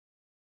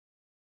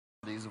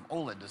possibilities of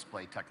OLED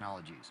display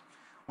technologies.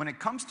 When it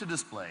comes to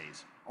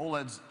displays,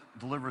 OLEDs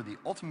deliver the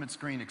ultimate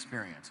screen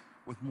experience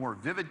with more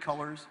vivid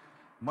colors,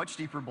 much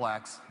deeper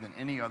blacks than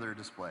any other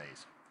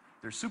displays.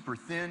 They're super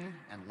thin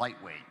and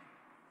lightweight.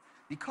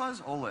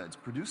 Because OLEDs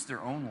produce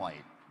their own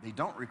light, they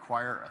don't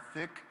require a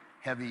thick,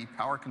 heavy,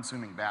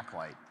 power-consuming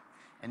backlight.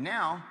 And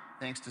now,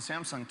 thanks to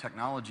Samsung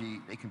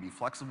technology, they can be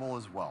flexible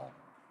as well.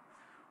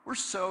 We're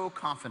so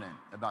confident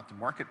about the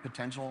market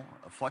potential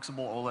of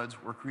flexible OLEDs,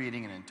 we're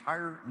creating an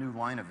entire new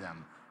line of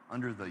them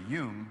under the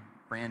Youm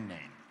brand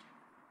name.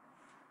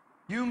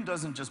 Youm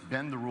doesn't just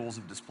bend the rules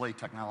of display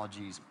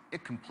technologies,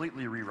 it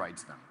completely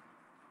rewrites them.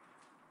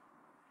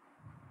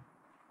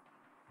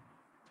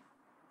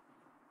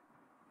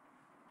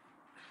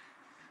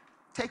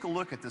 Take a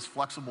look at this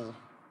flexible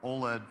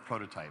OLED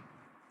prototype.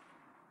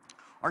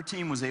 Our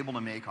team was able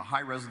to make a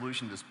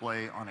high-resolution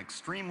display on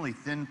extremely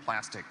thin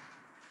plastic,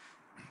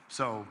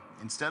 so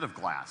instead of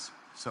glass,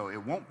 so it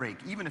won't break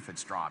even if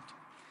it's dropped,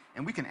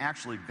 and we can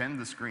actually bend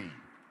the screen.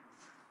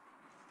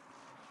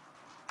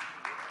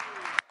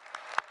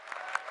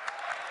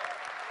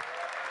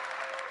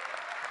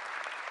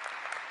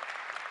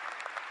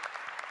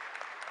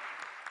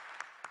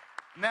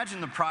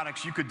 Imagine the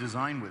products you could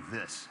design with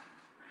this.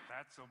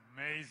 That's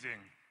amazing.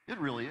 It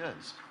really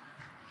is.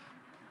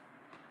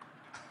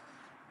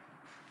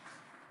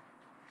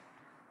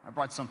 I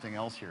brought something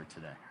else here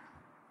today.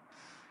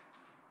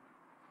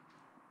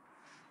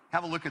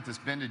 Have a look at this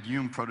bended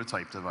Youm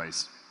prototype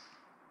device.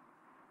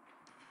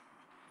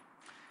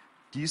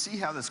 Do you see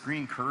how the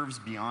screen curves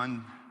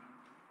beyond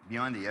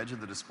the edge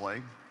of the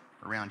display,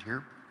 around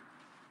here?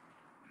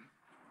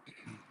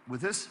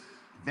 With this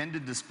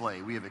bended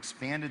display, we have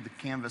expanded the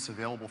canvas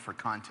available for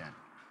content.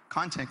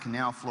 Content can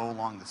now flow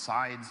along the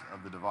sides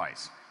of the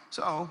device.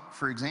 So,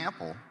 for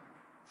example,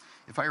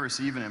 if I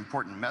receive an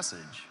important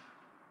message,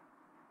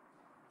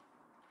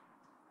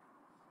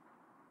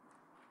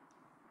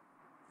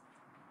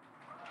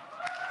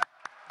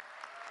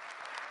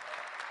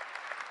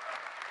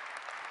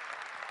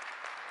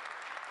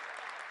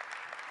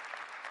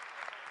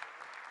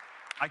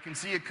 I can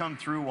see it come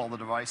through while the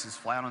device is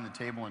flat on the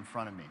table in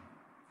front of me.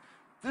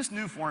 This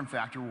new form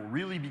factor will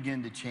really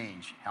begin to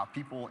change how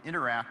people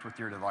interact with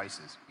their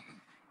devices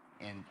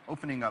and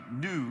opening up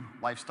new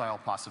lifestyle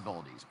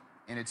possibilities.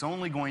 And it's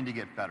only going to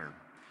get better.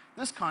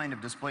 This kind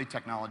of display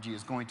technology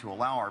is going to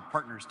allow our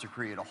partners to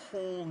create a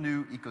whole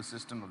new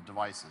ecosystem of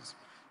devices.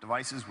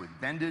 Devices with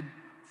bended,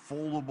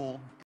 foldable,